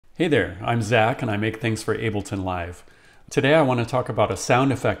Hey there, I'm Zach and I make things for Ableton Live. Today I want to talk about a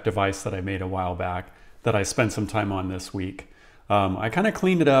sound effect device that I made a while back that I spent some time on this week. I kind of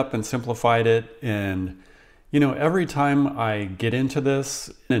cleaned it up and simplified it, and every time I get into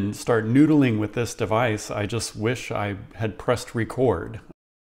this and start noodling with this device, I just wish I had pressed record.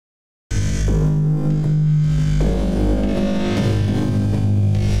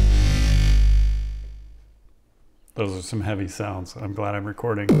 Those are some heavy sounds. I'm glad I'm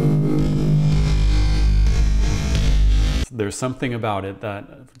recording. There's something about it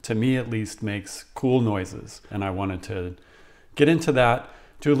that, to me at least, makes cool noises. And I wanted to get into that,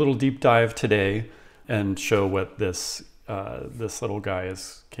 do a little deep dive today, and show what this little guy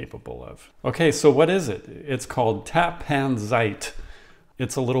is capable of. Okay, so what is it? It's called TapPanZeit.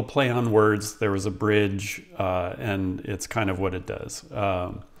 It's a little play on words. There was a bridge, and it's kind of what it does.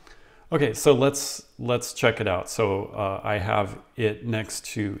 Okay, so let's check it out. So I have it next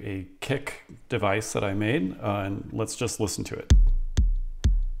to a kick device that I made, and let's just listen to it.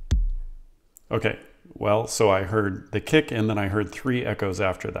 Okay, well, so I heard the kick and then I heard 3 echoes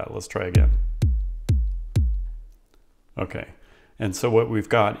after that. Let's try again. Okay, and so what we've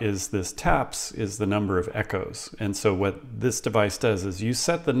got is this taps is the number of echoes. And so what this device does is you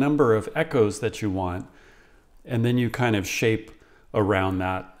set the number of echoes that you want, and then you kind of shape around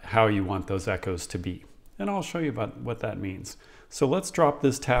that how you want those echoes to be. And I'll show you about what that means. So let's drop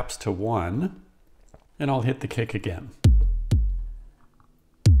this taps to 1, and I'll hit the kick again.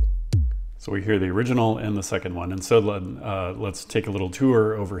 So we hear the original and the second one. And so let's take a little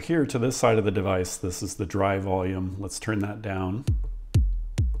tour over here to this side of the device. This is the dry volume. Let's turn that down.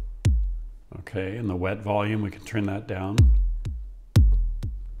 Okay, and the wet volume, we can turn that down.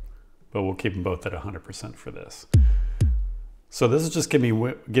 But we'll keep them both at 100% for this. So this is just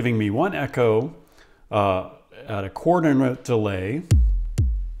giving me 1 echo at a quarter note delay,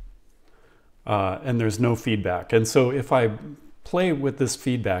 and there's no feedback. And so if I play with this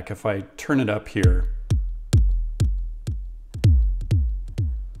feedback, if I turn it up here,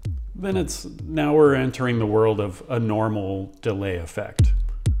 then now we're entering the world of a normal delay effect.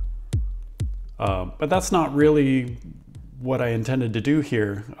 But that's not really what I intended to do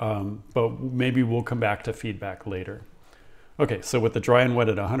here, but maybe we'll come back to feedback later. Okay, so with the dry and wet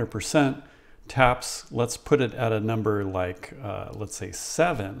at 100%, taps, let's put it at a number like, let's say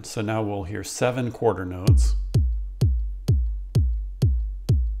 7. So now we'll hear 7 quarter notes.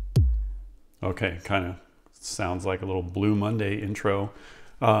 Okay, kind of sounds like a little Blue Monday intro.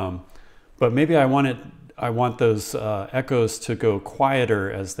 But maybe I want those echoes to go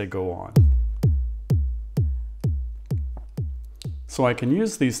quieter as they go on. So I can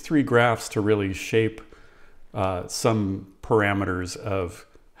use these 3 graphs to really shape some parameters of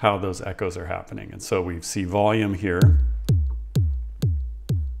how those echoes are happening. And so we see volume here.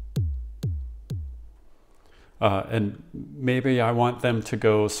 And maybe I want them to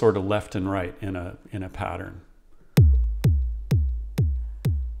go sort of left and right in a pattern.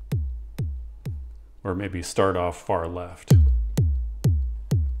 Or maybe start off far left.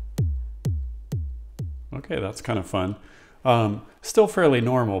 Okay, that's kind of fun. Still fairly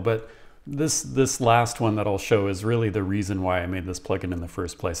normal, but this last one that I'll show is really the reason why I made this plugin in the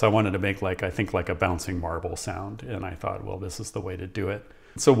first place. I wanted to make I think like a bouncing marble sound, and I thought, well, this is the way to do it.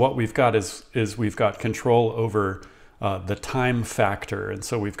 So what we've got is we've got control over the time factor. And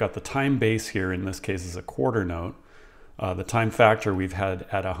so we've got the time base here, in this case is a quarter note. The time factor we've had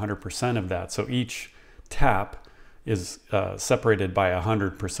at 100% of that. So each tap is separated by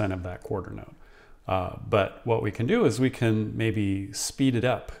 100% of that quarter note. But what we can do is we can maybe speed it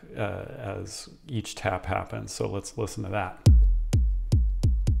up as each tap happens. So let's listen to that.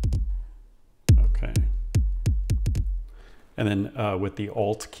 Okay. And then with the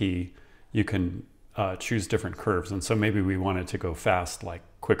Alt key, you can choose different curves. And so maybe we want it to go fast, like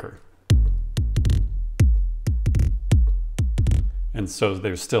quicker. And so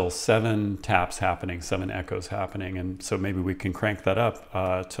there's still 7 taps happening, 7 echoes happening. And so maybe we can crank that up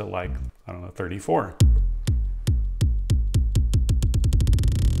to like, I don't know, 34.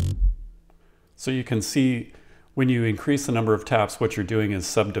 So you can see when you increase the number of taps, what you're doing is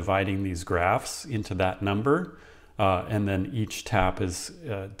subdividing these graphs into that number. And then each tap is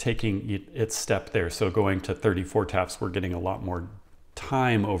taking its step there. So going to 34 taps, we're getting a lot more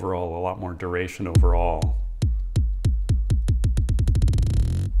time overall, a lot more duration overall.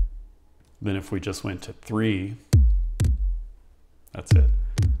 Then if we just went to 3, that's it.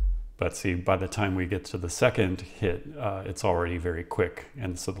 But see, by the time we get to the second hit, it's already very quick.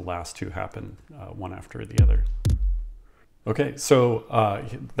 And so the last 2 happen one after the other. Okay, so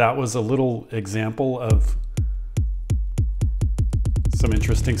that was a little example of Some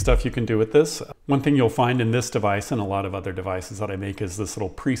interesting stuff you can do with this. One thing you'll find in this device and a lot of other devices that I make is this little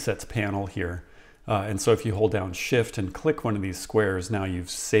presets panel here. And so if you hold down Shift and click one of these squares, now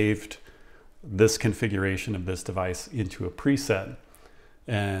you've saved this configuration of this device into a preset.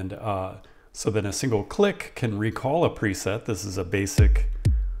 And so then a single click can recall a preset. This is a basic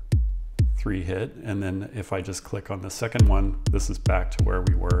 3-hit. And then if I just click on the second one, this is back to where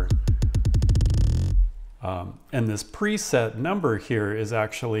we were. And this preset number here is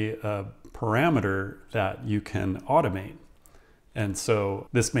actually a parameter that you can automate. And so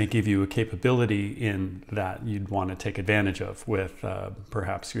this may give you a capability in that you'd want to take advantage of with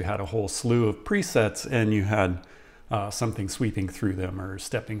perhaps you had a whole slew of presets and you had something sweeping through them or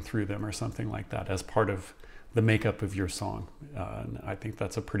stepping through them or something like that as part of the makeup of your song. And I think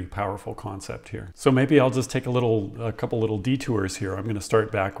that's a pretty powerful concept here. So maybe I'll just take a couple little detours here. I'm going to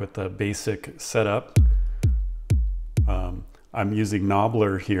start back with the basic setup. I'm using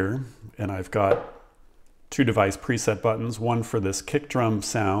Noodling here, and I've got 2 device preset buttons, one for this kick drum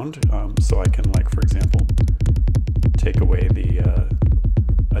sound, so I can, like, for example, take away the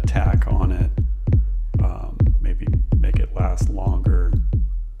attack on it, maybe make it last longer.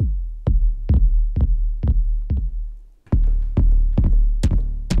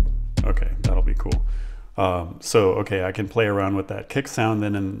 Okay, that'll be cool. Okay, I can play around with that kick sound,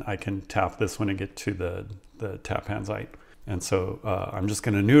 and I can tap this one and get to the TapPanZeit. And so I'm just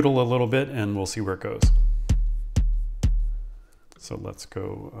going to noodle a little bit and we'll see where it goes. So let's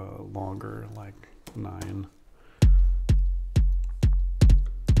go longer, like 9.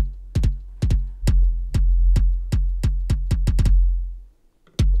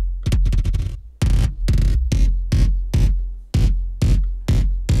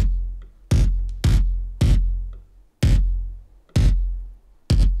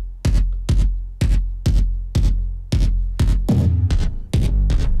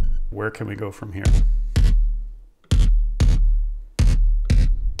 Where can we go from here?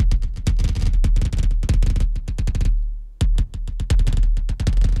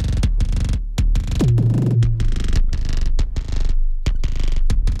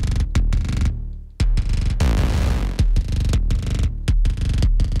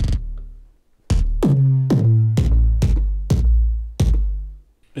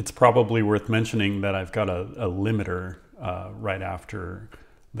 It's probably worth mentioning that I've got a limiter right after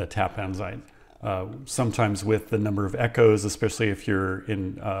the TapPanZeit. Sometimes with the number of echoes, especially if you're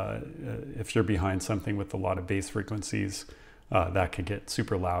behind something with a lot of bass frequencies, that can get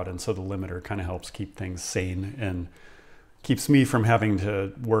super loud, and so the limiter kind of helps keep things sane and keeps me from having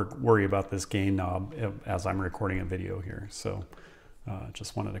to worry about this gain knob as I'm recording a video here. So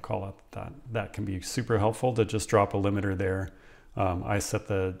just wanted to call out that can be super helpful to just drop a limiter there. I set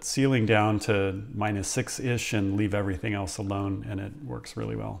the ceiling down to -6-ish and leave everything else alone, and it works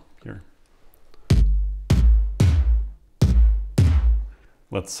really well here.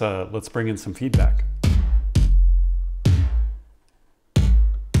 Let's bring in some feedback.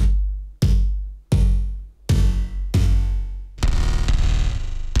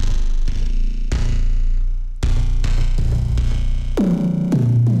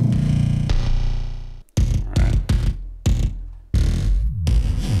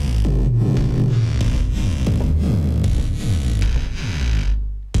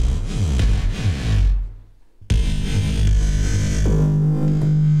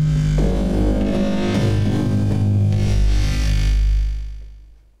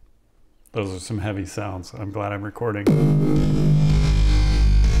 Those are some heavy sounds. I'm glad I'm recording.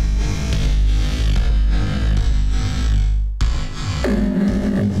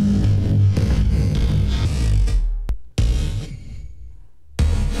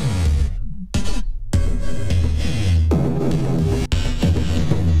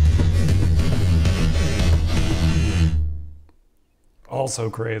 Also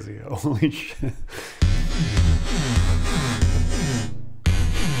crazy. Holy shit.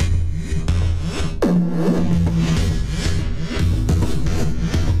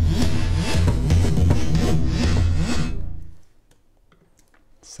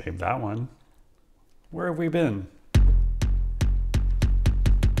 Save that one. Where have we been?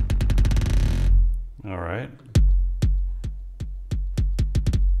 All right.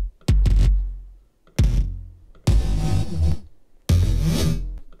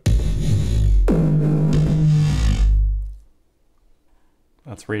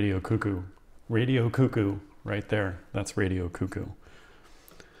 That's Radio Cuckoo. Radio Cuckoo right there. That's Radio Cuckoo.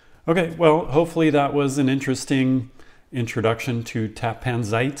 Okay, well, hopefully that was an interesting introduction to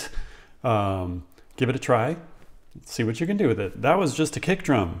TapPanZeit. Give it a try. See what you can do with it. That was just a kick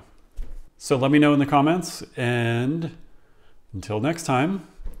drum. So let me know in the comments, and Until next time,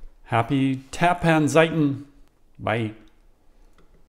 happy TapPanZeiten. Bye.